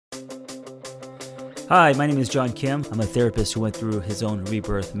Hi, my name is John Kim. I'm a therapist who went through his own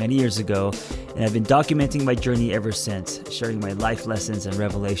rebirth many years ago, and I've been documenting my journey ever since, sharing my life lessons and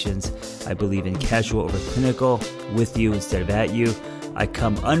revelations. I believe in casual over clinical, with you instead of at you. I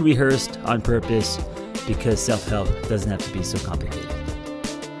come unrehearsed on purpose because self-help doesn't have to be so complicated.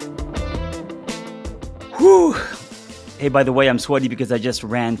 Whew! Hey, by the way, I'm sweaty because I just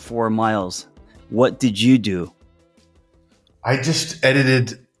ran 4 miles. What did you do? I just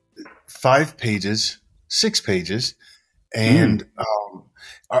edited 5 pages, 6 pages, and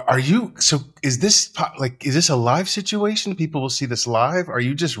are you? So is this a live situation? People will see this live. Are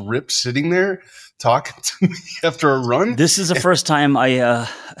you just ripped sitting there talking to me after a run? This is the first time I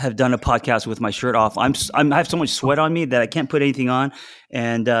have done a podcast with my shirt off. I have so much sweat on me that I can't put anything on,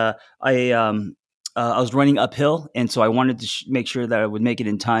 and I was running uphill, and so I wanted to make sure that I would make it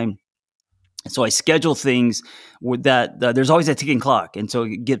in time. So I schedule things with that. There's always a ticking clock. And so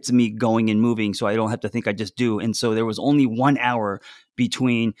it gets me going and moving so I don't have to think I just do. And so there was only 1 hour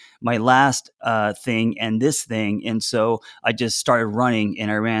between my last thing and this thing. And so I just started running and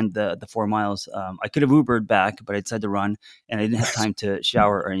I ran the 4 miles. I could have Ubered back, but I decided to run and I didn't have time to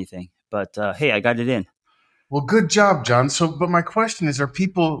shower or anything. But hey, I got it in. Well, good job, John. But my question is, are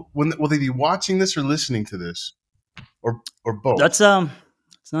people, will they be watching this or listening to this or both? It's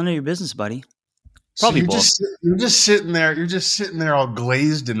none of your business, buddy. Probably so you're just sitting there all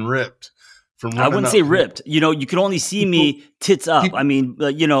glazed and ripped from running. I wouldn't say ripped. You can only see me tits up. I mean,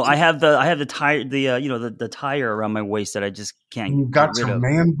 I have the tire, the tire around my waist that I just can't. You've got some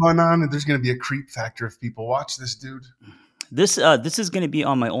man bun on, and there's going to be a creep factor if people watch this, dude. This is going to be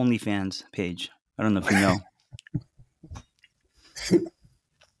on my OnlyFans page. I don't know if you know.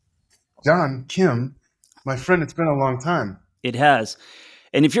 John Kim, my friend, it's been a long time. It has.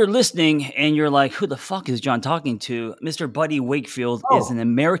 And if you're listening and you're like, who the fuck is John talking to? Mr. Buddy Wakefield is an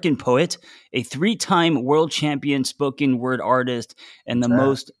American poet, a 3-time world champion spoken word artist, and the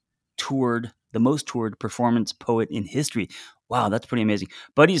most toured performance poet in history. Wow, that's pretty amazing.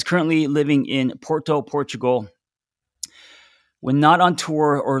 Buddy is currently living in Porto, Portugal. When not on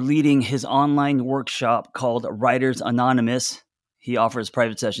tour or leading his online workshop called Writers Anonymous, he offers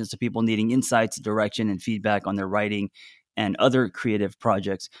private sessions to people needing insights, direction, and feedback on their writing and other creative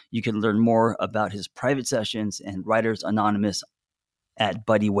projects. You can learn more about his private sessions and Writers Anonymous at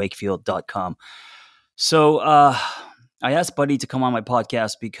buddywakefield.com. So I asked Buddy to come on my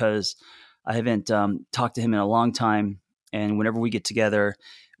podcast because I haven't talked to him in a long time. And whenever we get together,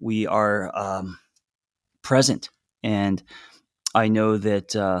 we are present. And I know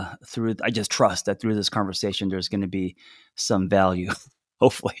that I just trust that through this conversation, there's going to be some value,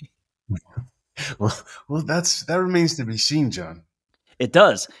 hopefully. Well, that remains to be seen, John. It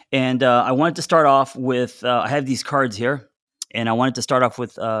does. And I wanted to start off with, I have these cards here, and I wanted to start off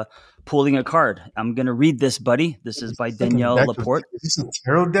with pulling a card. I'm going to read this, Buddy. This is by Danielle Laporte. Is this a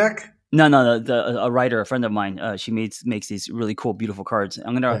tarot deck? No. A writer, a friend of mine, she makes these really cool, beautiful cards.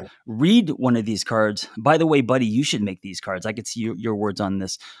 I'm going to read one of these cards. By the way, Buddy, you should make these cards. I could see your words on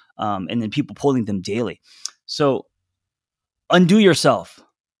this. And then people pulling them daily. So undo yourself.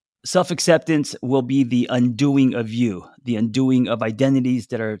 Self-acceptance will be the undoing of you, the undoing of identities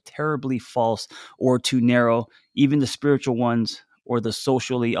that are terribly false or too narrow, even the spiritual ones or the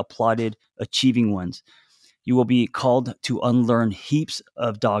socially applauded achieving ones. You will be called to unlearn heaps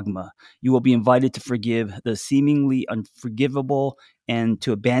of dogma. You will be invited to forgive the seemingly unforgivable and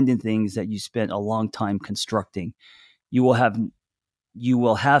to abandon things that you spent a long time constructing. You will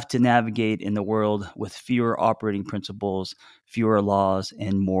have to navigate in the world with fewer operating principles, fewer laws,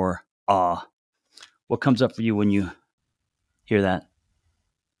 and more awe. What comes up for you when you hear that?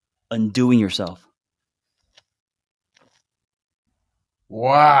 Undoing yourself.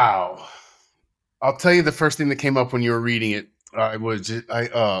 Wow. I'll tell you the first thing that came up when you were reading it. I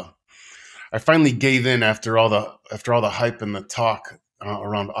finally gave in after all the hype and the talk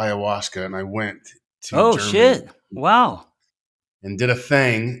around ayahuasca, and I went to Germany. Shit! Wow. And did a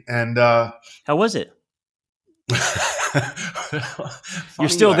thing, and how was it? You're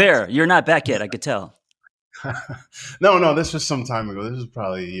still there. You're not back yet. I could tell. No. This was some time ago. This was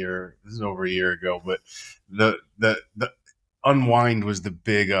probably a year. This is over a year ago. But the unwind was the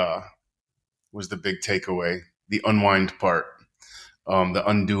big takeaway. The unwind part, the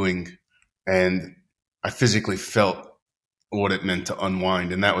undoing, and I physically felt what it meant to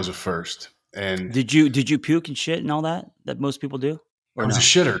unwind, and that was a first. And did you puke and shit and all that most people do? I was a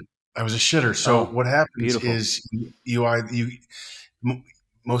shitter. So what happens is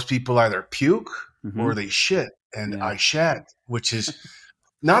most people either puke or they shit, and I shat, which is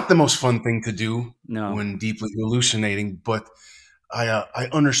not the most fun thing to do when deeply hallucinating. But I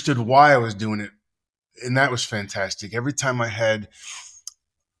understood why I was doing it and that was fantastic. Every time I had,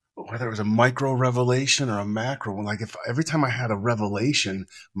 whether it was a micro revelation or a macro one, like if every time I had a revelation,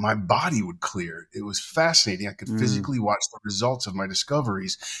 my body would clear. It was fascinating. I could Mm. physically watch the results of my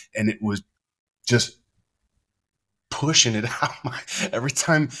discoveries, and it was just pushing it out. Every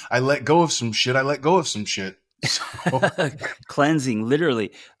time I let go of some shit, I let go of some shit. So Cleansing,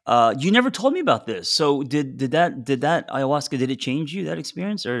 literally. You never told me about this. So did that ayahuasca, did it change you, that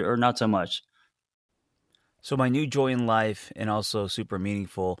experience, or not so much? So my new joy in life, and also super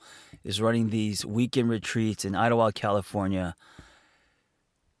meaningful, is running these weekend retreats in Idlewild, California.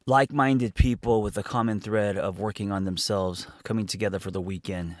 Like-minded people with a common thread of working on themselves, coming together for the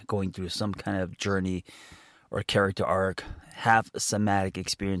weekend, going through some kind of journey or character arc. Half somatic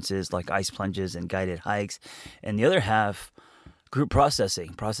experiences like ice plunges and guided hikes, and the other half group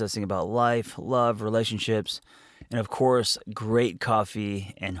processing about life, love, relationships, and of course, great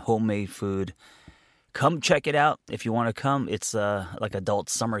coffee and homemade food. Come check it out if you want to come. It's like adult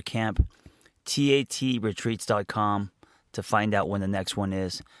summer camp. TATretreats.com to find out when the next one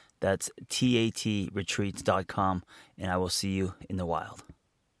is. That's TATretreats.com, and I will see you in the wild.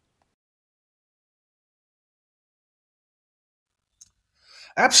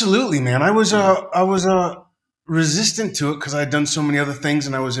 absolutely, man. I was Yeah. resistant to it because I had done so many other things,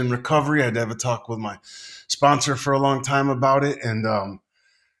 and I was in recovery. I had to have a talk with my sponsor for a long time about it, and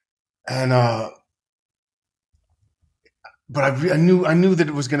but I knew that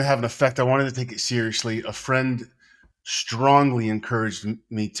it was going to have an effect. I wanted to take it seriously. A friend strongly encouraged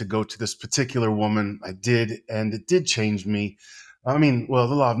me to go to this particular woman. I did, and it did change me. I mean, well,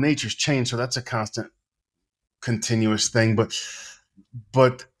 the law of nature's change, so that's a constant, continuous thing.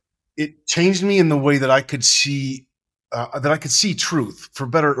 But it changed me in the way that I could see truth, for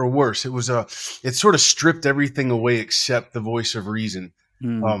better or worse. It sort of stripped everything away except the voice of reason,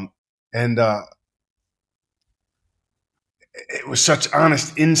 Mm, um, and it was such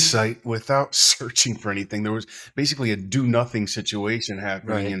honest insight without searching for anything. There was basically a do nothing situation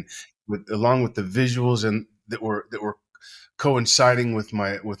happening, right. and along with the visuals and that were coinciding with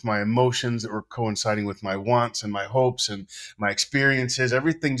my emotions, that were coinciding with my wants and my hopes and my experiences.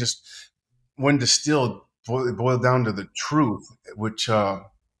 Everything just, when distilled, boiled down to the truth, which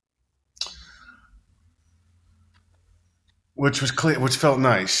was clear, which felt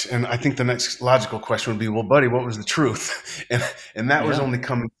nice. And I think the next logical question would be, well, buddy, what was the truth? And that was Yeah. only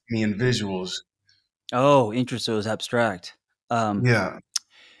coming to me in visuals. Oh, interesting. It was abstract. Um, Yeah.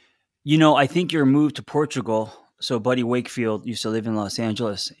 I think your move to Portugal. So, Buddy Wakefield used to live in Los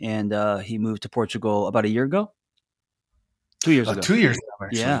Angeles, and he moved to Portugal about a year ago, 2 years ago. 2 years now,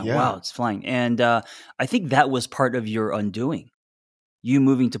 actually. Yeah, Yeah. wow, it's flying. And I think that was part of your undoing. You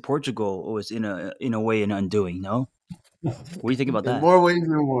moving to Portugal was in a way an undoing. No, what do you think about In that? more ways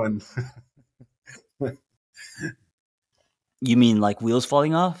than one. You mean like wheels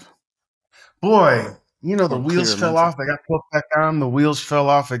falling off Boy, the or wheels clearer fell lenses? off. They got put back on. The wheels fell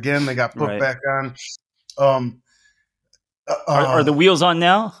off again. They got put Right. back on. Um, uh, Are the uh, wheels on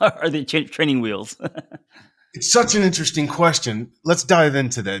now? Are they training wheels? it's such an interesting question. Let's dive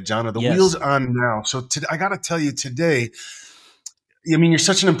into that, John. Are the wheels Yes. on now? So I got to tell you today, I mean, you're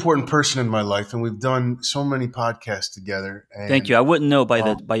such an important person in my life, and we've done so many podcasts together. Thank And you. I wouldn't know by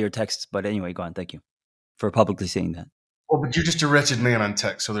the um, by your texts, but anyway, go on. Thank you for publicly saying that. well, but you're just a wretched man on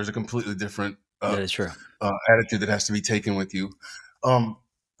text, so there's a completely different That is true. attitude that has to be taken with you. Um,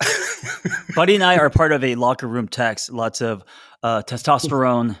 Buddy and I are part of a locker room text. Lots of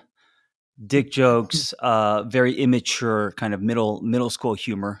testosterone, dick jokes, very immature kind of middle school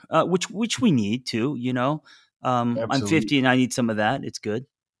humor, which we need too. I'm Absolutely, 50 and I need some of that. It's good.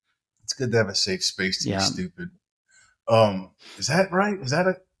 it's good to have a safe space to be Yeah, stupid. Is that right? Is that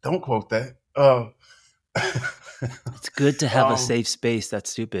a? Don't quote that. it's good to have a um, safe space.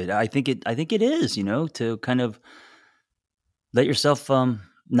 That's stupid. I think it is. To kind of let yourself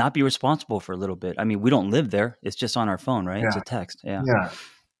not be responsible for a little bit. I mean, we don't live there. It's just on our phone, right? It's yeah, a text. Yeah. yeah.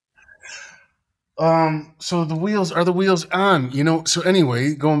 So the wheels on? So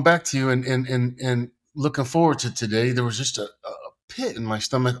anyway, going back to you and looking forward to today, there was just a pit in my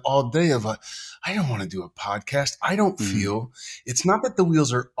stomach all day I don't want to do a podcast. I don't Mhm. feel, it's not that the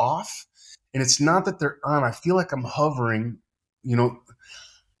wheels are off and it's not that they're on. I feel like I'm hovering, you know,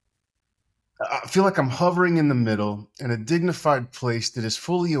 I feel like I'm hovering in the middle in a dignified place that is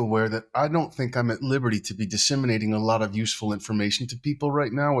fully aware that I don't think I'm at liberty to be disseminating a lot of useful information to people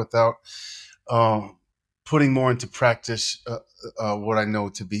right now without um, putting more into practice what I know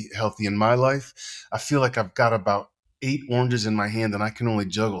to be healthy in my life. I feel like I've got about 8 oranges in my hand and I can only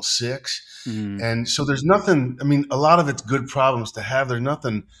juggle 6. Mhm. And so there's nothing, I mean, a lot of it's good problems to have. There's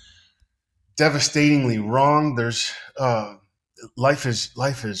nothing devastatingly wrong. There's life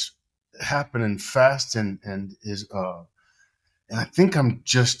is happening fast and is and I think I'm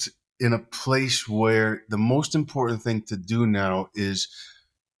just in a place where the most important thing to do now is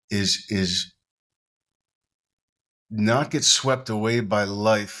not get swept away by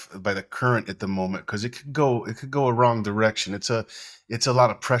life, by the current at the moment, because it could go a wrong direction. It's a lot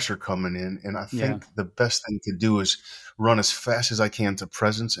of pressure coming in, and I Yeah. think the best thing to do is run as fast as I can to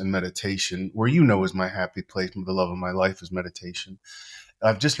presence and meditation, where is my happy place, the love of my life is meditation.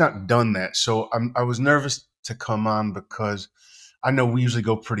 I've just not done that, so I was nervous to come on because I know we usually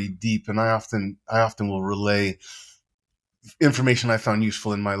go pretty deep, and I often will relay information I found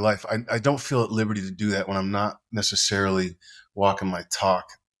useful in my life. I don't feel at liberty to do that when I'm not necessarily walking my talk.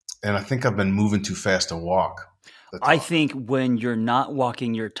 And I think I've been moving too fast to walk the I talk. think when you're not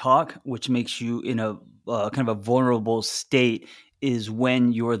walking your talk, which makes you in a kind of a vulnerable state, is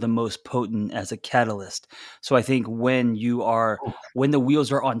when you're the most potent as a catalyst. So I think when the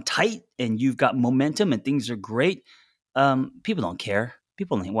wheels are on tight and you've got momentum and things are great, people don't care.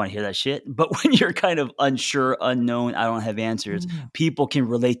 People don't want to hear that shit. But when you're kind of unsure, unknown, I don't have answers, people can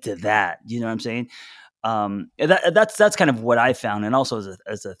relate to that. You know what I'm saying? That's kind of what I found, and also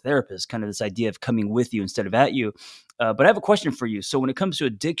as a therapist, kind of this idea of coming with you instead of at you. But I have a question for you. So when it comes to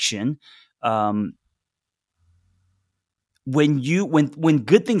addiction, um, when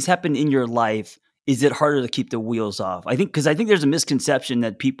good things happen in your life, is it harder to keep the wheels off? I think there's a misconception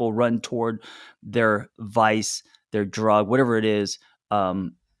that people run toward their vice, their drug, whatever it is,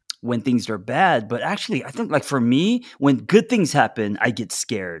 um, when things are bad. But actually, I think like for me, when good things happen, I get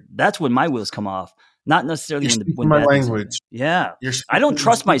scared. That's when my wheels come off, not necessarily You're speaking when my bad things happen. language. Yeah. You're I don't speaking. You're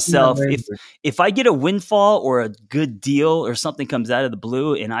trust speaking my myself language. if I get a windfall or a good deal or something comes out of the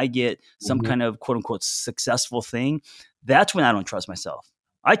blue and I get some Mhm. kind of quote unquote successful thing. That's when I don't trust myself.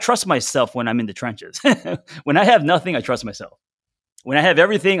 I trust myself when I'm in the trenches. When I have nothing, I trust myself. When I have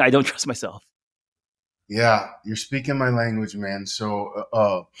everything, I don't trust myself. Yeah, you're speaking my language, man. So,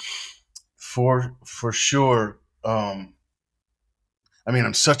 for sure. I mean,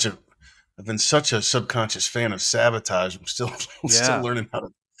 I've been such a subconscious fan of sabotage. I'm still I'm still Yeah. learning how to.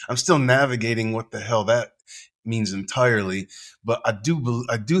 I'm still navigating what the hell that means entirely. But I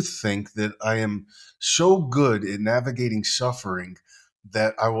do think that I am so good at navigating suffering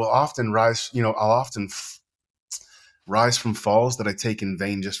that I will often rise. I'll often rise from falls that I take in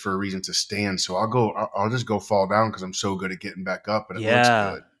vain just for a reason to stand. So I'll just go fall down because I'm so good at getting back up, and it looks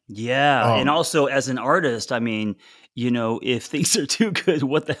Yeah. good. Yeah. And Um, also as an artist, I mean, if things are too good,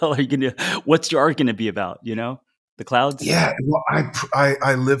 what the hell are you going to, what's your art going to be about? The clouds? Yeah, well,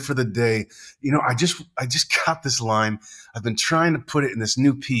 I live for the day. I just got this line. I've been trying to put it in this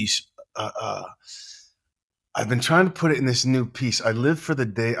new piece. Uh, uh, I've been trying to put it in this new piece. I live for the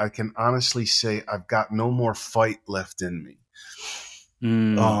day. I can honestly say I've got no more fight left in me.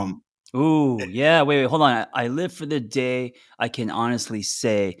 Mm. Um, Ooh, yeah. Wait, hold on. I live for the day. I can honestly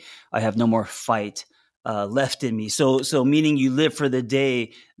say I have no more fight left in me. So meaning you live for the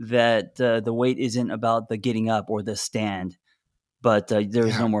day that the wait isn't about the getting up or the stand, but there's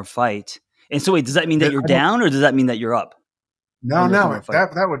yeah, no more fight. And so, wait, does that mean that that you're I don't. down, or does that mean that you're up No, when there's no no, more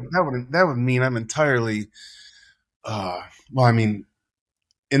fight? that would mean I'm entirely. Well, I mean,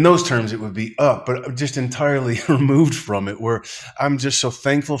 in those terms, it would be up, but just entirely removed from it. Where I'm just so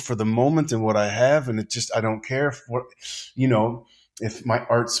thankful for the moment and what I have, and I don't care you know, if my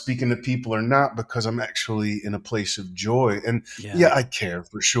art's speaking to people or not, because I'm actually in a place of joy. And Yeah. yeah, I care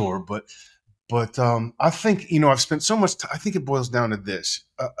for sure, but I think I've spent so much time. I think it boils down to this,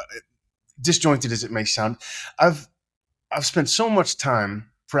 disjointed as it may sound. I've I've spent so much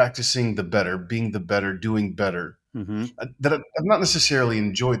time practicing the better, being the better, doing better Mm-hmm. that I've not necessarily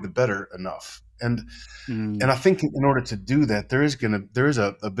enjoyed the better enough. And I think in order to do that, there is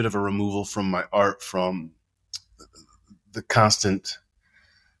a bit of a removal from my art from the constant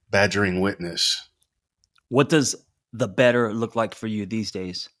badgering witness. What does the better look like for you these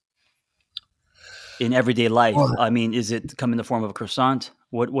days in everyday life? Well, I mean, is it come in the form of a croissant?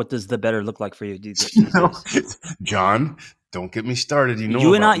 What does the better look like for you you these know, days? John, don't get me started. You know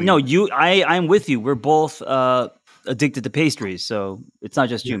You and about I, no, me. I'm with you. We're both addicted to pastries, so it's not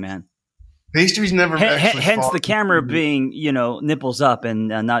just Yeah. you, man. Pastries never actually Hence fall. the camera being, nipples up and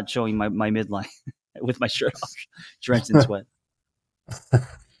not showing my midline with my shirt off, drenched in sweat.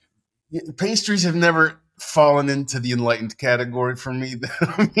 Pastries have never fallen into the enlightened category for me.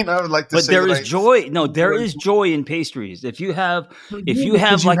 I mean, I would like to But say there that is I joy. No, there enjoy is joy in pastries. for If you you have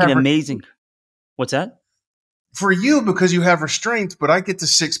because you like an have amazing, what's that? restraint, but I get to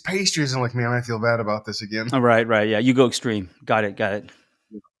six pastries and like, man, I feel bad about this again. Oh, right, right, yeah. You go extreme. Got it, got it.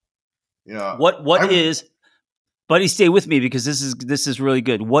 Yeah, What I is Buddy, stay with me because this is really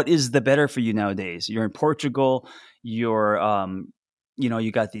good. What is the better for you nowadays? You're in Portugal. You're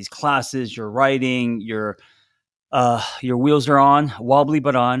you got these classes. You're writing. Your wheels are on, wobbly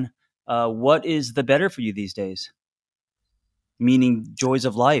but on. What is the better for you these days? Meaning joys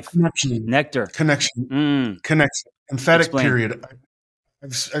of life, connection, nectar. connection, Mm, connection. Emphatic explain. period.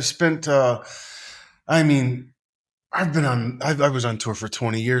 I've spent. I mean, I've been on. I was on tour for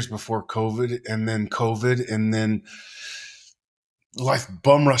 20 years before COVID, and then life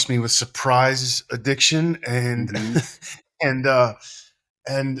bum rushed me with surprise addiction, Hmm. and uh,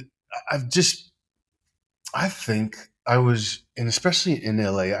 and I've just. I think I was, and especially in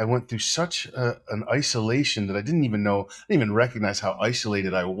LA, I went through such an isolation that I didn't even know, I didn't even recognize how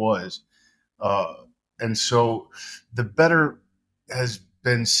isolated I was. Uh, and so the better has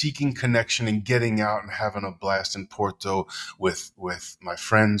been seeking connection and getting out and having a blast in Porto with my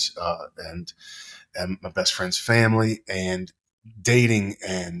friends and my best friend's family and dating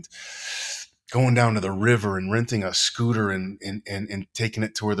and going down to the river and renting a scooter and taking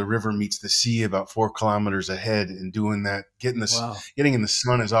it to where the river meets the sea about 4 kilometers ahead and doing that, Wow. getting in the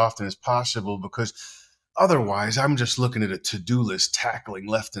sun as often as possible because otherwise I'm just looking at a to-do list tackling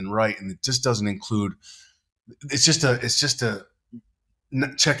left and right. And it just doesn't include, it's just a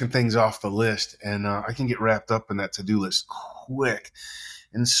checking things off the list. And I can get wrapped up in that to-do list quick.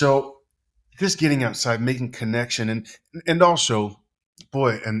 And so just getting outside, making connection, and also,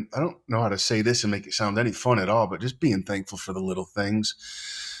 boy, and I don't know how to say this and make it sound any fun at all, but just being thankful for the little things.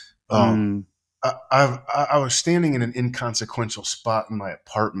 Um, Mm, I was standing in an inconsequential spot in my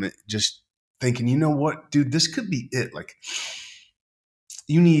apartment, just thinking, you know what, dude, this could be it. Like,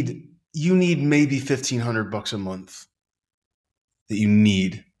 you need maybe $1,500 a month that you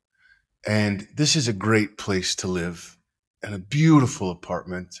need, and this is a great place to live, and a beautiful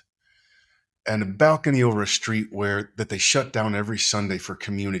apartment and a balcony over a street where that they shut down every Sunday for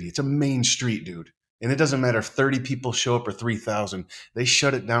community. It's a main street, dude. And it doesn't matter if 30 people show up or 3,000. They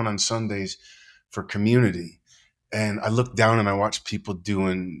shut it down on Sundays for community. And I look down and I watch people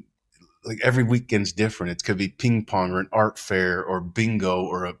doing, like, every weekend's different. It could be ping pong or an art fair or bingo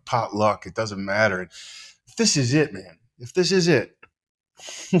or a potluck. It doesn't matter. If this is it, man, if this is it,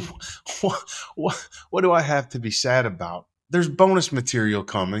 what do I have to be sad about? There's bonus material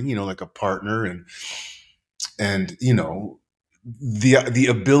coming, like a partner and the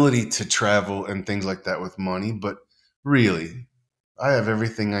ability to travel and things like that with money. But really, I have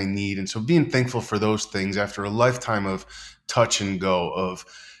everything I need, and so being thankful for those things after a lifetime of touch and go of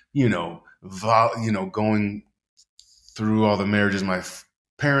going through all the marriages my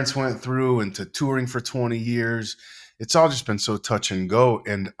parents went through and to touring for 20 years. It's all just been so touch and go,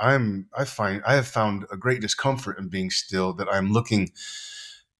 and I have found a great discomfort in being still, that I'm looking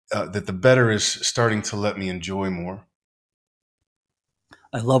that the better is starting to let me enjoy more.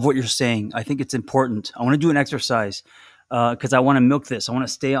 I love what you're saying. I think it's important. I want to do an exercise because I want to milk this. I want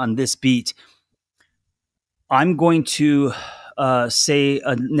to stay on this beat. I'm going to say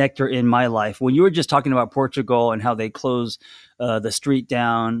a nectar in my life. When you were just talking about Portugal and how they close the street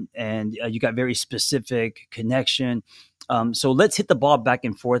down, and you got very specific connection. So let's hit the ball back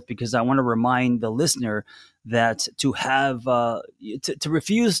and forth because I want to remind the listener that to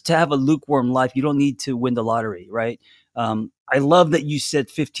refuse to have a lukewarm life, you don't need to win the lottery, right? I love that you said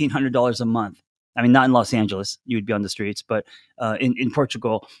 $1,500 a month. I mean, not in Los Angeles, you would be on the streets, but in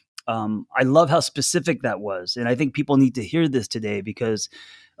Portugal, I love how specific that was. And I think people need to hear this today because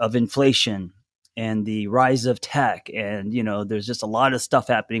of inflation and the rise of tech. And, there's just a lot of stuff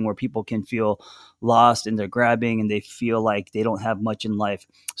happening where people can feel lost and they're grabbing and they feel like they don't have much in life.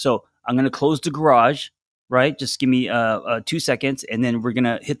 So I'm going to close the garage, right? Just give me 2 seconds and then we're going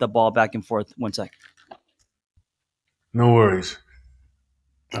to hit the ball back and forth. 1 sec. No worries.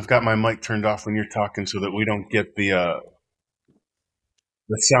 I've got my mic turned off when you're talking so that we don't get the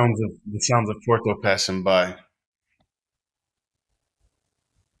sounds of Porto passing by.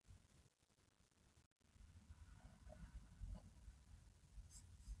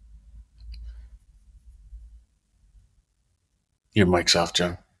 Your mic's off,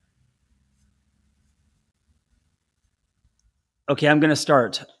 John. Okay, I'm going to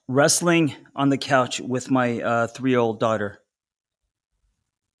start wrestling on the couch with my 3-year-old daughter.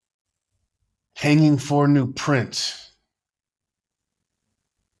 Hanging for new prints.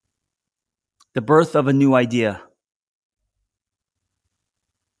 The birth of a new idea.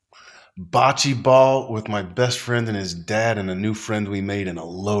 Bocce ball with my best friend and his dad and a new friend we made, and a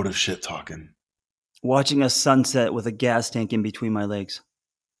load of shit talking. Watching a sunset with a gas tank in between my legs.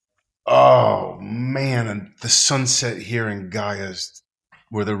 Oh man, and the sunset here in Gaia's.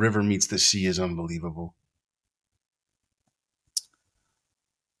 where the river meets the sea is unbelievable.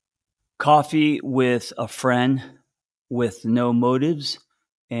 Coffee with a friend with no motives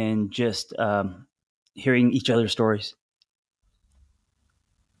and just hearing each other's stories.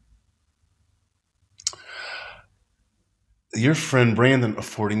 Your friend Brandon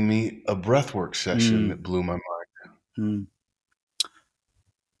affording me a breathwork session Mm, that blew my mind. mm.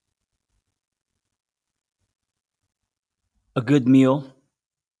 A good meal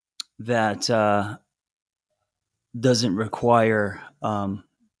that doesn't require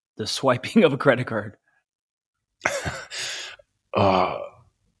the swiping of a credit card. Uh,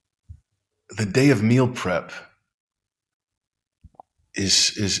 the day of meal prep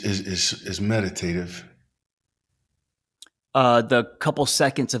is meditative. The couple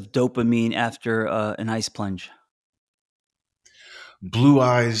seconds of dopamine after an ice plunge. Blue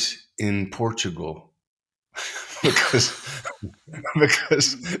eyes in Portugal because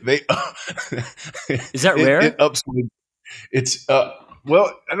because they Is that it rare? ups my, it's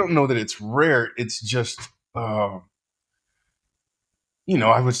well, I don't know that it's rare. It's just I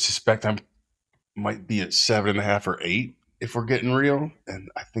would suspect I might be at 7.5 or 8 if we're getting real, and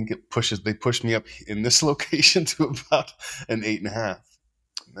I think they pushed me up in this location to about an 8.5.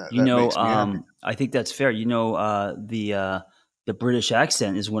 That makes me happy. I think that's fair. The British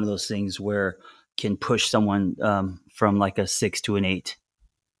accent is one of those things where can push someone from like a 6 to an 8.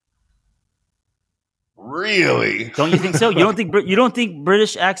 Really? Don't you think so? You don't think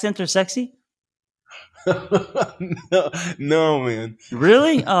British accents are sexy? No, man.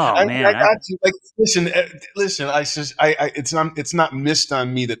 Really? Oh I man, got you. Like, listen. It's not missed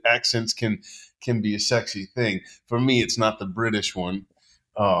on me that accents can be a sexy thing. For me, it's not the British one.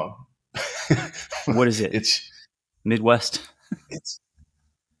 Uh, what is it? it's Midwest? it's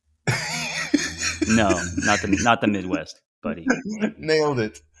No, not the Midwest, buddy. nailed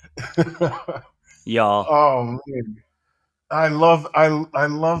it. Y'all. Oh man, I love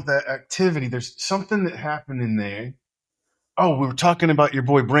that activity. There's something that happened in there. Oh, we were talking about your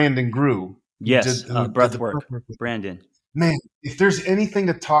boy Brandon Grew, Yes, who did breath the work. prep work with me. Brandon. Man, if there's anything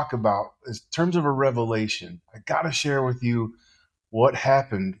to talk about in terms of a revelation, I got to share with you what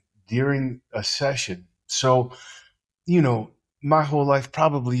happened during a session. So, you know, my whole life,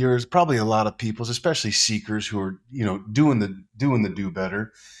 probably yours, probably a lot of people's, especially seekers who are, doing the do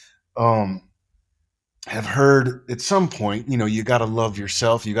better, um, have heard at some point, you got to love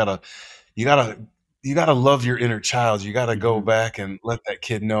yourself. You gotta you gotta love your inner child. You gotta go Hmm. back and let that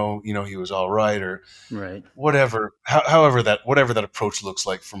kid know, he was all right, or Right. whatever. Whatever that approach looks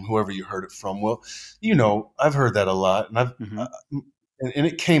like from whoever you heard it from. Well, I've heard that a lot, and Hmm. and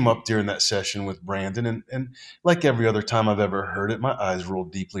it came up during that session with Brandon, and like every other time I've ever heard it, my eyes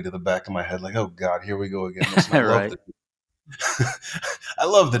rolled deeply to the back of my head, like, oh God, here we go again. Listen, I love right. the I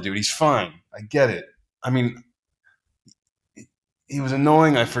love the dude. He's fine. I get it. I mean, he was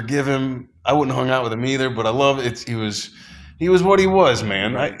annoying. I forgive him. I wouldn't have hung out with him either, but I love it. He was what he was,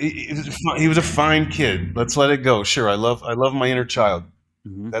 man. Right. He was a fine kid. Let's let it go. Sure, I love my inner child.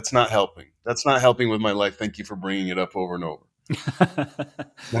 Hmm. That's not helping. That's not helping with my life. Thank you for bringing it up over and over.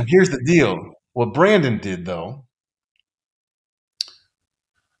 Now here's the deal. What Brandon did, though,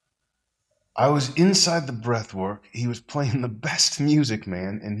 I was inside the breath work. He was playing the best music,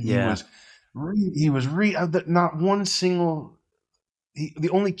 man, and yeah. not one single. The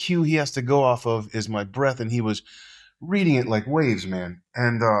only cue he has to go off of is my breath, and he was reading it like waves, man.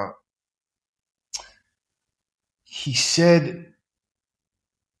 And he said,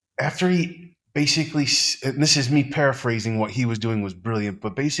 after he basically, and this is me paraphrasing, what he was doing was brilliant,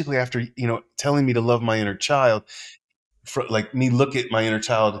 but basically after telling me to love my inner child, for like me look at my inner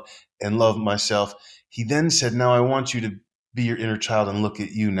child and love myself, he then said, now I want you to be your inner child and look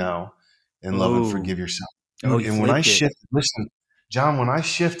at you now and love and Oh. forgive yourself, Oh, dude. he And when I flipped it. shifted, listen, John, when I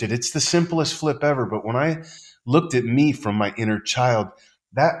shifted, it's the simplest flip ever, but when I looked at me from my inner child,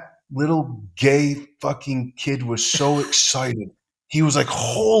 that little gay fucking kid was so excited. He was like,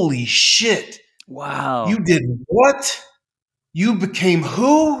 holy shit, you Wow. did what? You became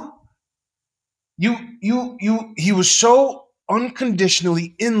who? He was so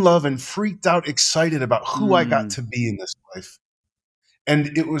unconditionally in love and freaked out, excited about who I got Mm, to be in this life.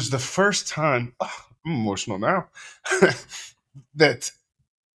 And it was the first time, I'm emotional now, that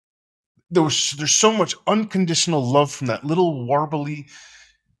there's so much unconditional love from that little warbly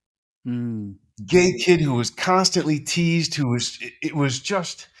mm, gay kid who was constantly teased, it was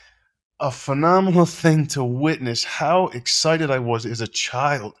just a phenomenal thing to witness how excited I was as a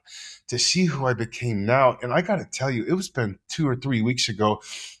child to see who I became now. And I got to tell you, it was been 2 or 3 weeks ago.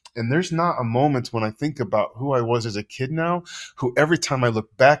 And there's not a moment when I think about who I was as a kid now, who every time I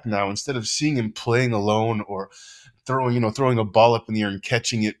look back now, instead of seeing him playing alone or throwing a ball up in the air and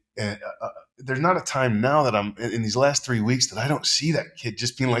catching it, there's not a time now that I'm in these last 3 weeks that I don't see that kid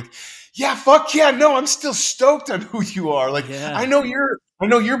just being like, yeah, fuck yeah, no, I'm still stoked on who you are. Like, Yeah. I know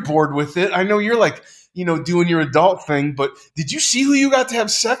you're bored with it. I know you're like, doing your adult thing, but did you see who you got to have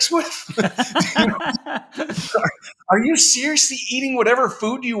sex with? You know, are you seriously eating whatever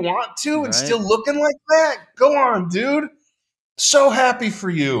food you want to and Right. still looking like that? Go on, dude. So happy for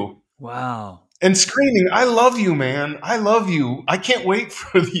you. Wow. And screaming, I love you, man. I love you. I can't wait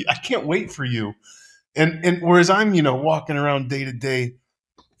for you. And whereas I'm, walking around day to day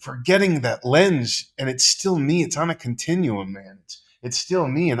forgetting that lens, and it's still me. It's on a continuum, man. It's still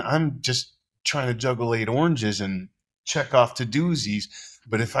me, and I'm just trying to juggle 8 oranges and check off to doozies.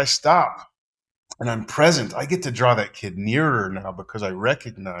 But if I stop and I'm present, I get to draw that kid nearer now because I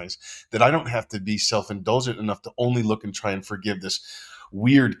recognize that I don't have to be self-indulgent enough to only look and try and forgive this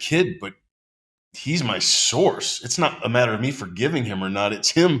weird kid, but he's my source. It's not a matter of me forgiving him or not.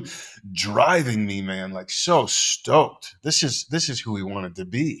 It's him driving me, man. Like, so stoked. This is who we wanted to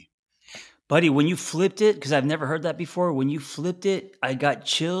be. Buddy, when you flipped it, because I've never heard that before, when you flipped it, I got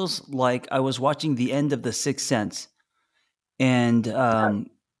chills like I was watching the end of The Sixth Sense. And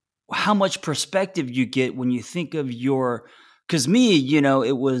how much perspective you get when you think of because me,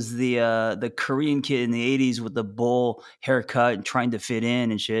 it was the Korean kid in the 80s with the bowl haircut and trying to fit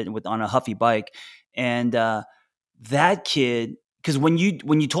in and shit on a Huffy bike. And that kid, because when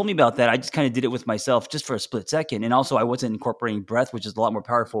you told me about that, I just kind of did it with myself just for a split second. And also I wasn't incorporating breath, which is a lot more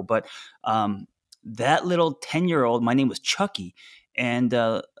powerful. But that little 10-year-old, my name was Chucky. And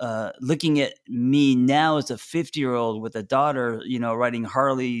looking at me now as a 50-year-old with a daughter, riding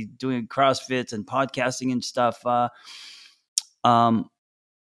Harley, doing CrossFits and podcasting and stuff, um,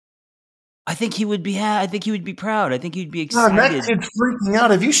 I think he would be. I think he would be proud. I think he'd be God, that excited. kid's freaking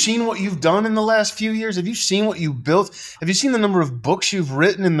out. Have you seen what you've done in the last few years? Have you seen what you've built? Have you seen the number of books you've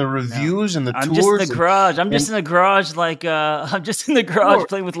written and the No, reviews and the I'm just in the tours? garage. I'm And just in the garage, like I'm just in the garage sure,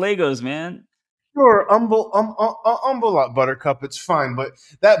 playing with Legos, man. sure, humble up, Buttercup. It's fine, but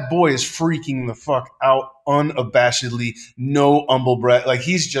that boy is freaking the fuck out unabashedly. No humble brag. Like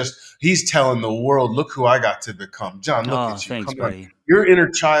he's telling the world, look who I got to become. John, look Oh, at you. thanks, Come on, buddy. your inner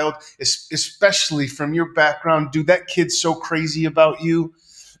child, especially from your background, dude. That kid's so crazy about you.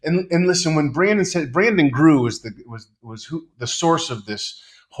 And listen, when Brandon Grew was who the source of this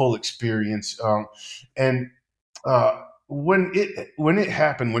whole experience, and when it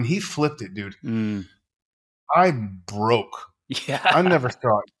happened, when he flipped it, dude, Mm. I broke. I Yeah. never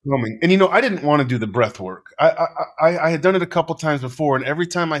saw it coming. And I didn't want to do the breath work. I had done it a couple times before, and every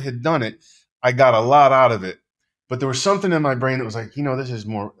time I had done it, I got a lot out of it. But there was something in my brain that was like,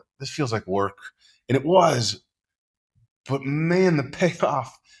 this feels like work. And it was. But man, the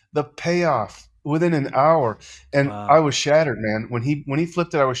payoff within an hour. And I Wow. was shattered, man. When he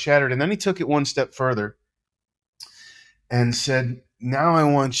flipped it, I was shattered. And then he took it one step further and said, now I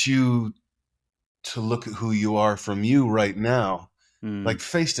want you to look at who you are from you right now, like Mm.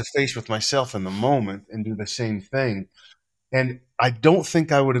 face to face with myself in the moment, and do the same thing. And I don't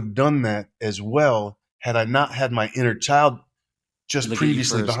think I would have done that as well had I not had my inner child just Look at you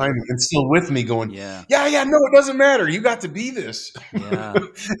previously first. behind me and still with me going, Yeah. yeah, yeah, no, it doesn't matter. You got to be this. Yeah.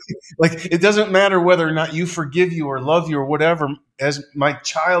 Like, it doesn't matter whether or not you forgive you or love you or whatever. As my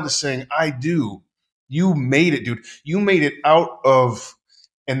child is saying, I do. You made it, dude. You made it out of,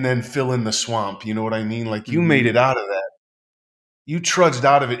 and then fill in the swamp. You know what I mean? Like, you made Hmm. it out of that. You trudged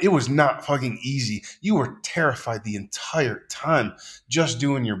out of it. It was not fucking easy. You were terrified the entire time, just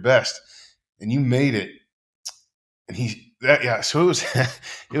doing your best, and you made it. And yeah. So it was,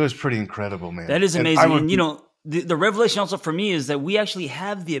 it was pretty incredible, man. That is And I amazing. would, And the revelation also for me is that we actually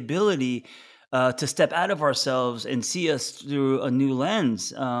have the ability to step out of ourselves and see us through a new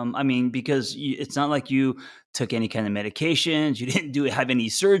lens. I mean, because it's not like you took any kind of medications, you didn't have any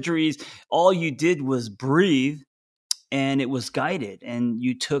surgeries. All you did was breathe, and it was guided, and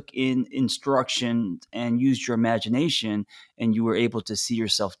you took in instruction and used your imagination, and you were able to see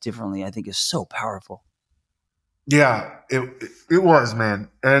yourself differently. I think is so powerful. yeah, it was, man.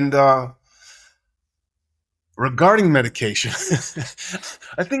 And regarding medication,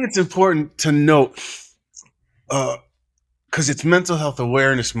 I think it's important to note, because it's Mental Health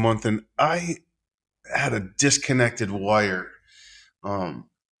Awareness Month, and I had a disconnected wire um,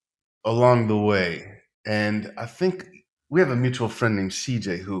 along the way. And I think we have a mutual friend named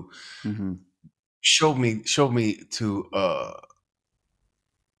CJ who Hmm. showed me to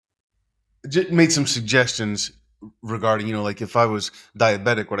made some suggestions regarding, like if I was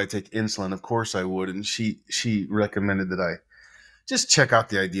diabetic, would I take insulin? Of course I would. And she recommended that I just check out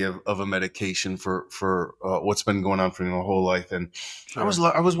the idea of a medication for what's been going on for me my whole life. And Sure.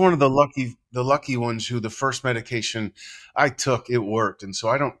 I was one of the lucky ones who the first medication I took, it worked, and so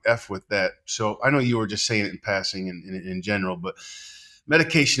I don't f with that. So I know you were just saying it in passing in general, but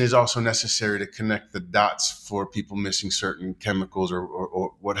medication is also necessary to connect the dots for people missing certain chemicals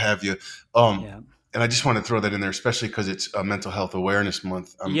or what have you. Um, Yeah. and I just want to throw that in there, especially because it's a mental health awareness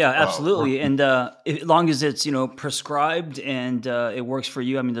month. I'm Yeah, absolutely. working. And as long as it's prescribed and it works for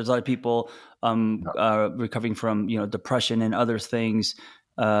you. I mean, there's a lot of people recovering from depression and other things,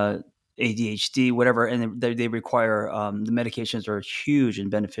 uh, ADHD, whatever, and they require the medications are huge and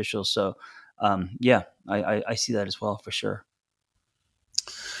beneficial. So yeah, I see that as well for sure.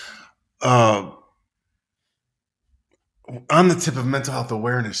 Uh, on the tip of mental health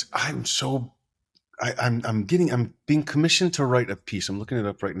awareness, I'm being commissioned to write a piece. I'm looking it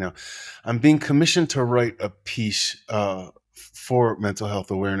up right now. I'm being commissioned to write a piece for Mental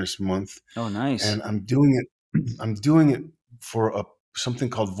Health Awareness Month, Oh, nice. and I'm doing it. I'm doing it for something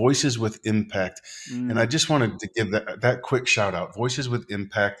called Voices with Impact, and I Mm. just wanted to give that quick shout out. Voices with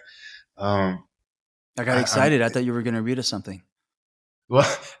Impact. Um, I got I'm excited. I thought you were going to read us something. well.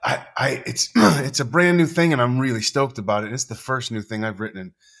 It's it's a brand new thing, and I'm really stoked about it. It's the first new thing I've written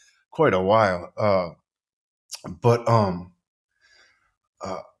in quite a while. But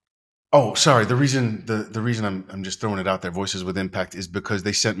uh, Oh, sorry. The reason I'm just throwing it out there, Voices with Impact, is because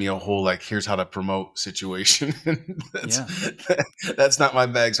they sent me a whole like here's how to promote situation. Yeah, That's not my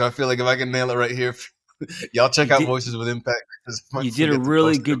bag. So I feel like if I can nail it right here, y'all check you out did. Voices with Impact because I might You did a forget to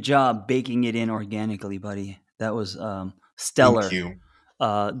really post it. good job baking it in organically, buddy. That was Thank stellar. you.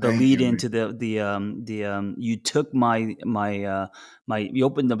 The Thank lead you, man. into the you took my you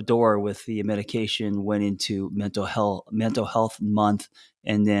opened the door with the medication, went into mental health month,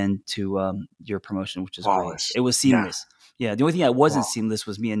 and then to your promotion, which is great. Flawless. It was Yeah. seamless. Yeah, the only thing that wasn't Wow. seamless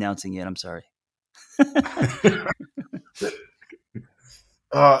was me announcing it. I'm sorry.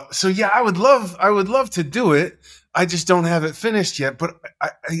 So yeah, I would love to do it. I just don't have it finished yet. But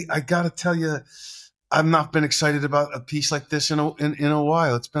I gotta tell you, I've not been excited about a piece like this in a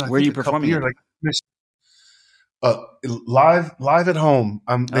while. It's been, I Where are think, you a couple performing years. it? Like live at home.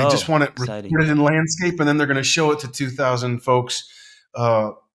 They just Oh, want it exciting! recorded in landscape, and then they're going to show it to 2,000 folks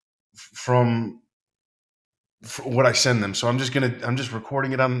uh, from what I send them. So I'm just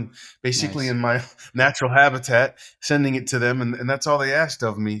recording it on basically Nice. in my natural habitat, sending it to them, and that's all they asked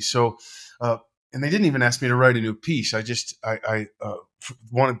of me. So, uh, and they didn't even ask me to write a new piece. I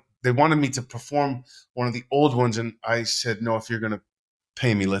wanted they wanted me to perform one of the old ones, and I said no. If you're going to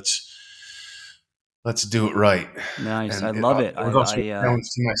pay me, let's do it right. Nice. I And love it. it was also a challenge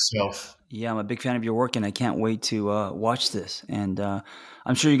to myself. Yeah, I'm a big fan of your work, and I can't wait to watch this. And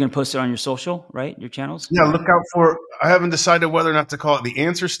I'm sure you're going to post it on your social, right? Your channels. Yeah, look out for. I haven't decided whether or not to call it the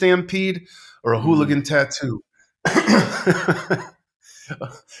Answer Stampede or a Mm, hooligan tattoo.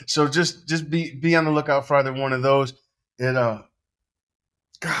 So just be on the lookout for either one of those. And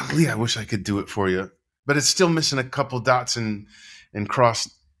golly, I wish I could do it for you, but it's still missing a couple dots and cross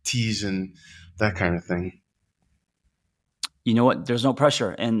T's and that kind of thing. you know what? There's no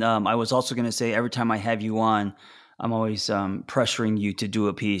pressure. And I was also going to say, every time I have you on, I'm always pressuring you to do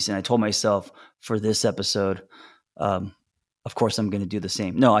a piece. And I told myself for this episode, um, of course, I'm going to do the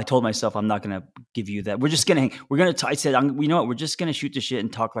same. No, I told myself I'm not going to give you that. We're just going to, we're going to, I said, you know what? We're just going to shoot the shit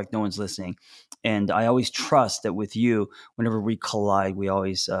and talk like no one's listening. And I always trust that with you, whenever we collide, we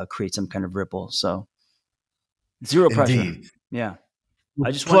always create some kind of ripple. So zero pressure. Indeed. Yeah. I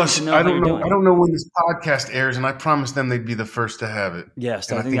just want you to Plus, know how you're I doing. don't know when this podcast airs, and I promised them they'd be the first to have it. Yes,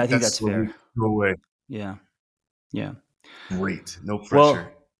 And I I think think that's that's the week fair. to go away. Yeah. Yeah. Great. No pressure.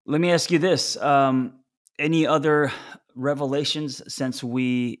 Well, let me ask you this. Any other revelations since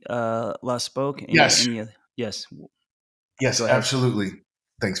we last spoke? Yes. Any other? Yes. Go Yes, ahead. absolutely.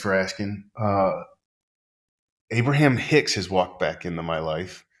 Thanks for asking. Abraham Hicks has walked back into my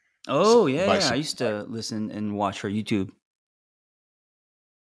life Oh, yeah, by yeah. I some. used to listen and watch her YouTube.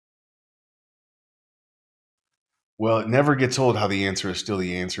 Well, it never gets old how the answer is still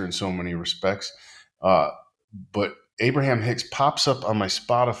the answer in so many respects. Uh, but Abraham Hicks pops up on my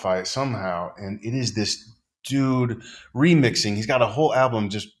Spotify somehow, and it is this dude remixing. He's got a whole album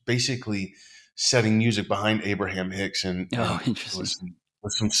just basically setting music behind Abraham Hicks Oh, and interesting.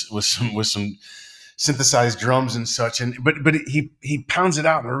 with some synthesized drums and such. And but he pounds it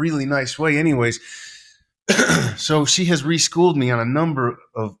out in a really nice way. Anyways, so she has reschooled me on a number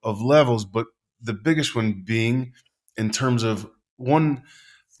of levels, but the biggest one being in terms of one.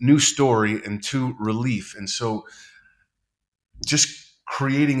 new story and two, relief. And so just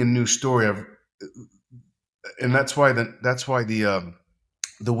creating a new story, and that's why the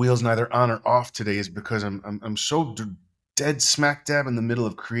wheel's neither on or off today, is because I'm so dead smack dab in the middle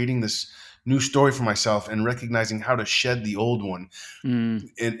of creating this new story for myself and recognizing how to shed the old one. Mm,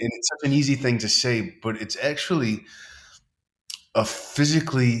 And it's such an easy thing to say, but it's actually a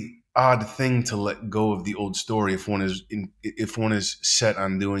physically odd thing to let go of the old story if one is set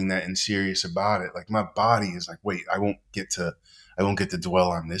on doing that and serious about it. Like my body is like, wait, I won't get to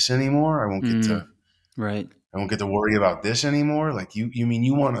dwell on this anymore. right. I won't get to worry about this anymore. Like you mean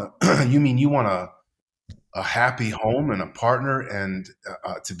you want to you mean you want a happy home and a partner and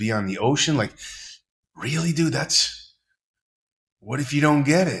to be on the ocean? Like, really, dude? That's what if you don't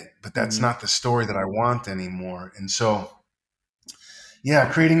get it? But that's Mm. not the story that I want anymore. And so,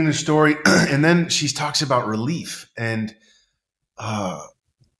 yeah, creating a new story. And then she talks about relief. And uh,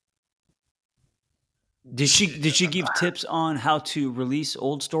 Did she give tips on how to release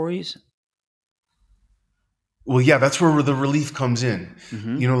old stories? well, yeah, that's where the relief comes in.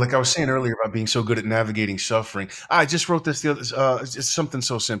 Mm-hmm. You know, like I was saying earlier about being so good at navigating suffering. I just wrote this the other. It's something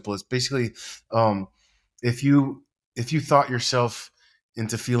so simple. It's basically, um, if you thought yourself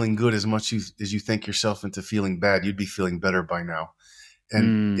into feeling good as much as you think yourself into feeling bad, you'd be feeling better by now.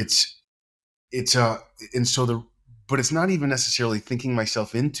 And Mm, it's and so the but it's not even necessarily thinking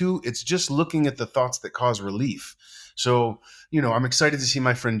myself into, it's just looking at the thoughts that cause relief. So, you know, I'm excited to see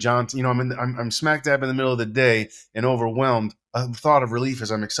my friend John. You know, I'm smack dab in the middle of the day and overwhelmed. A thought of relief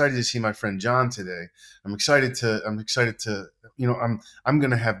is I'm excited to see my friend John today. I'm excited to, you know, I'm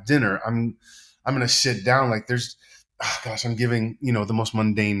gonna have dinner. I'm gonna sit down. Like there's, oh gosh, I'm giving, you know, the most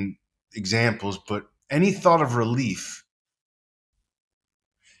mundane examples, but any thought of relief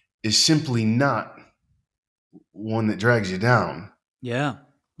is simply not one that drags you down. yeah.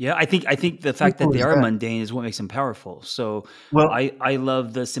 Yeah. I think the fact that Simple they as are that. mundane is what makes them powerful. So Well, I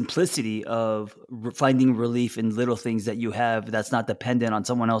love the simplicity of finding relief in little things that you have that's not dependent on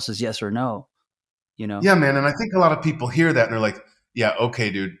someone else's yes or no. You know. yeah, man. And I think a lot of people hear that and they're like, yeah,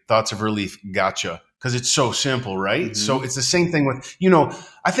 okay, dude, thoughts of relief. Gotcha. Because it's so simple, right? So Mm-hmm. it's the same thing with, you know,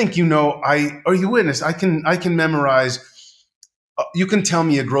 I think, you know, or you witness, I can memorize, you can tell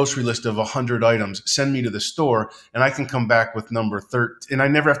me a grocery list of 100 items, send me to the store, and I can come back with number 13. And I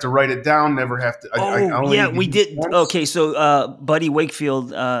never have to write it down, never have to, I Oh only yeah, need to we use it did. once. Okay, so Buddy Wakefield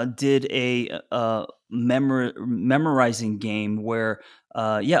did a memorizing game where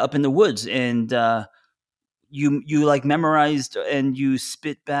yeah, up in the woods, and you like memorized and you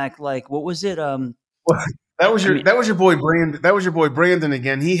spit back like what was it? Well, I mean, that was your boy Brandon. That was your boy Brandon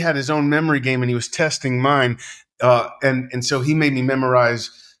again. He had his own memory game and he was testing mine, and so he made me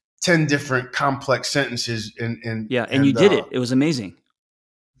memorize 10 different complex sentences yeah, and you did it. It was amazing.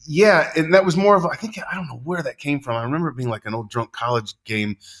 yeah, and that was more of, I think, I don't know where that came from. I remember it being like an old drunk college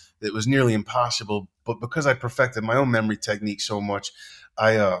game that was nearly impossible, but because I perfected my own memory technique so much,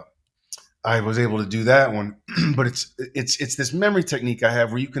 I I was able to do that one. But it's this memory technique I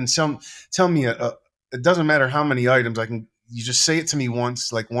have where you can tell me it doesn't matter how many items I can. You just say it to me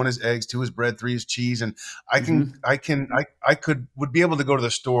once, like one is eggs, two is bread, three is cheese, and Hmm. I could would be able to go to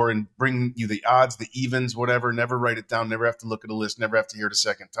the store and bring you the odds, the evens, whatever. Never write it down. Never have to look at a list. Never have to hear it a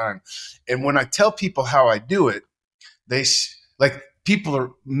second time. And when I tell people how I do it, like people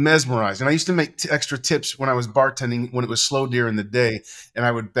are mesmerized. And I used to make extra tips when I was bartending when it was slow during the day, and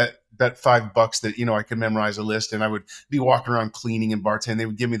I would bet $5 that, you know, I could memorize a list, and I would be walking around cleaning and bartending. They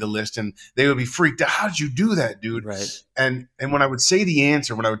would give me the list and they would be freaked out. How did you do that, dude? Right, And when I would say the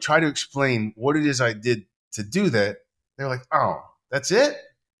answer, when I would try to explain what it is I did to do that, they're like, "Oh, that's it?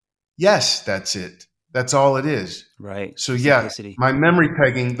 Yes, that's it. That's all it is." right. So yeah, Simplicity. my memory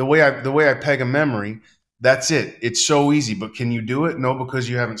pegging, the way I peg a memory, that's it. It's so easy. But can you do it? No, because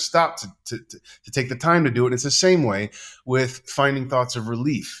you haven't stopped to take the time to do it. And it's the same way with finding thoughts of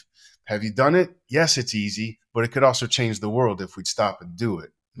relief. Have you done it? Yes, it's easy, but it could also change the world if we'd stop and do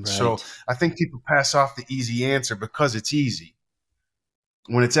it. And so Right. I think people pass off the easy answer because it's easy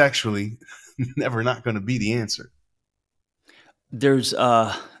when it's actually never not going to be the answer. There's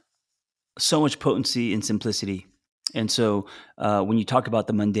so much potency in simplicity. And so when you talk about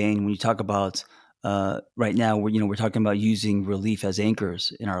the mundane, when you talk about right now, we're talking about using relief as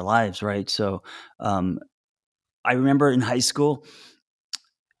anchors in our lives, right? So um, I remember in high school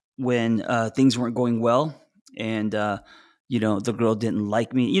when things weren't going well, and the girl didn't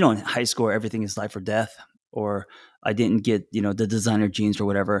like me. In high school, everything is life or death, or I didn't get the designer jeans or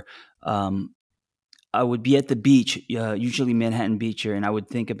whatever. Um, I would be at the beach, usually Manhattan Beach here, and I would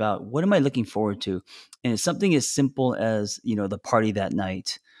think about what am I looking forward to, and it's something as simple as the party that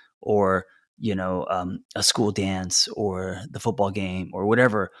night, or a school dance or the football game or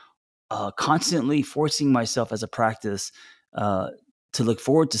whatever. Constantly forcing myself as a practice uh, to look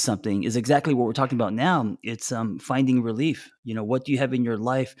forward to something is exactly what we're talking about now. It's finding relief. What do you have in your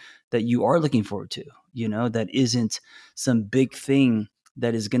life that you are looking forward to? That isn't some big thing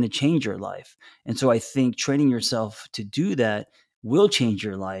that is going to change your life. And so I think training yourself to do that will change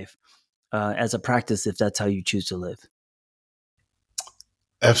your life as a practice if that's how you choose to live.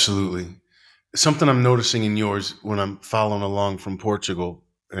 Absolutely. Something I'm noticing in yours when I'm following along from Portugal,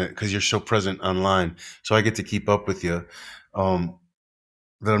 because you're so present online, so I get to keep up with you. Um,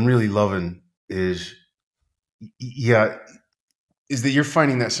 that I'm really loving is, yeah, is that you're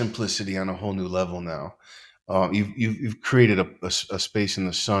finding that simplicity on a whole new level now. You've created a space in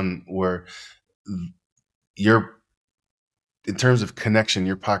the sun where you're, in terms of connection,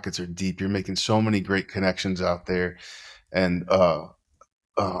 your pockets are deep. You're making so many great connections out there, and uh,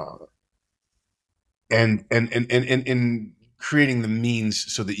 and creating the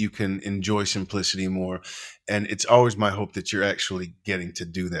means so that you can enjoy simplicity more. And it's always my hope that you're actually getting to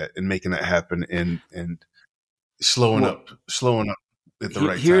do that and making that happen, and Well, slowing up at the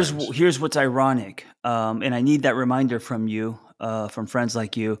right here's times. what's ironic, and I need that reminder from you, from friends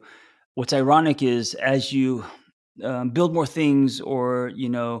like you. What's ironic is as you build more things, or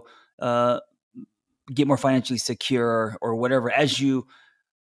uh, get more financially secure, or whatever, as you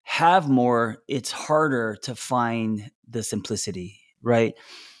have more, it's harder to find the simplicity, right?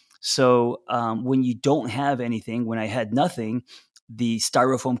 So when you don't have anything, when I had nothing, the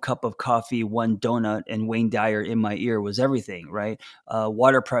styrofoam cup of coffee, one donut, and Wayne Dyer in my ear was everything, right?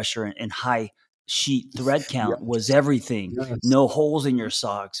 Water pressure and high sheet thread count was Yes, everything. yes. No holes in your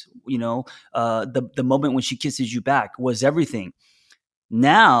socks. The moment when she kisses you back was everything.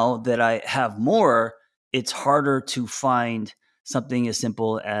 Now that I have more, it's harder to find something as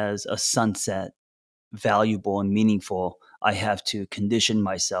simple as a sunset valuable and meaningful. I have to condition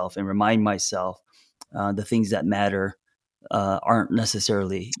myself and remind myself the things that matter aren't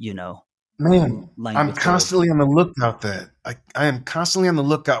necessarily, Man, lined I'm with gold. constantly on the lookout that I am constantly on the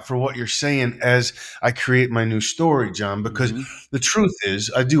lookout for what you're saying as I create my new story, John, because Hmm. the truth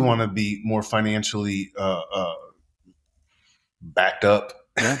is I do want to be more financially backed up.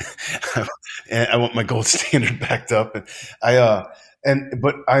 Yeah. And I want my gold standard backed up. And I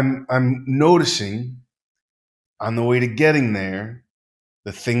but I'm noticing on the way to getting there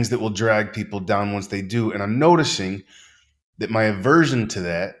the things that will drag people down once they do. And I'm noticing that my aversion to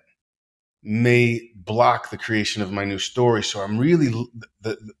that may block the creation of my new story. So I'm really,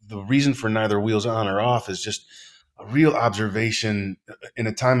 the reason for neither wheels on or off is just a real observation, in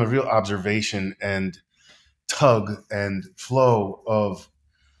a time of real observation and tug and flow of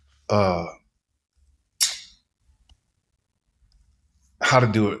uh, how to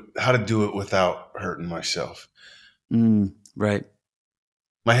do it without hurting myself. Right.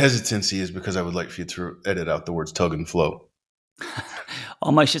 My hesitancy is because I would like for you to edit out the words tug and flow.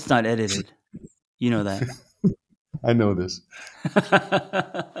 All my shit's not edited. You know that. I know this.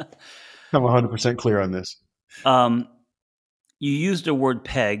 I'm 100% clear on this. um, you used the word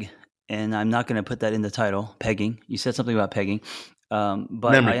peg, and I'm not going to put that in the title. Pegging. You said something about pegging, but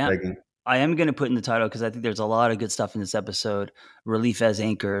Memory pegging. I am going to put in the title because I think there's a lot of good stuff in this episode. Relief as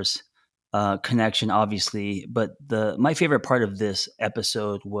anchors, connection, obviously, but my favorite part of this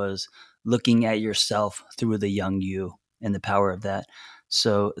episode was looking at yourself through the young you and the power of that.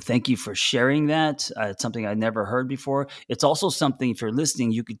 So thank you for sharing that. It's something I never heard before. It's also something, if you're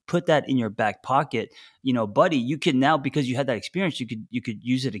listening, you could put that in your back pocket. Buddy, you can now, because you had that experience, you could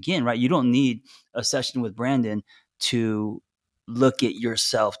use it again, right? You don't need a session with Brandon to look at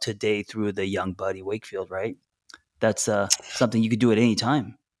yourself today through the young Buddy Wakefield, right? That's something you could do at any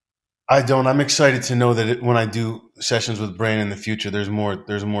time. I don't. I'm excited to know that when I do sessions with Brain in the future, there's more.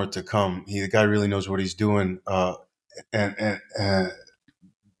 There's more to come. The guy really knows what he's doing. And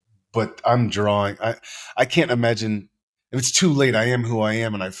but I'm drawing. I can't imagine if it's too late. I am who I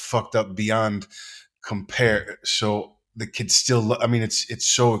am, and I fucked up beyond compare. So the kid still. I mean, it's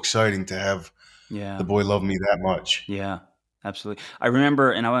so exciting to have the Yeah. boy love me that much. Yeah, absolutely. I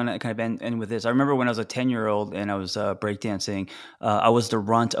remember, and I want to kind of end with this. I remember when I was a 10-year-old and I was breakdancing, I was the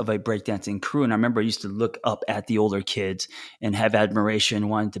runt of a breakdancing crew. And I remember I used to look up at the older kids and have admiration,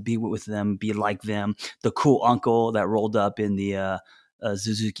 wanting to be with them, be like them. The cool uncle that rolled up in the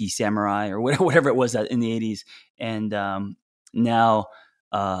Suzuki Samurai or whatever it was that in the 80s. And now,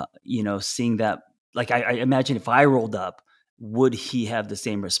 seeing that, like, I imagine if I rolled up, would he have the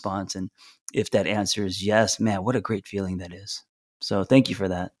same response? And if that answer is yes, man, what a great feeling that is. So thank you for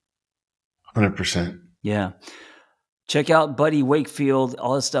that. 100%. Yeah. Check out Buddy Wakefield.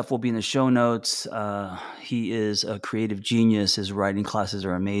 All his stuff will be in the show notes. He is a creative genius. His writing classes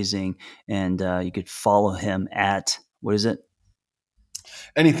are amazing. And you could follow him at, what is it?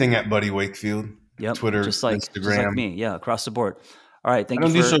 Anything at Buddy Wakefield. Yep. Twitter, just like Instagram. Me. Yeah, across the board. All right. I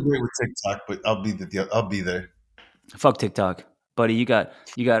don't do so great with TikTok, but I'll be there. Fuck TikTok. Buddy, you got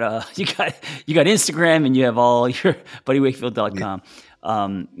Instagram, and you have all your buddywakefield.com.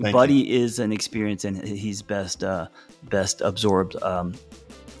 Buddy is an experience, and he's best absorbed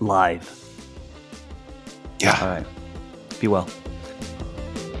live. Yeah. All right. Be well.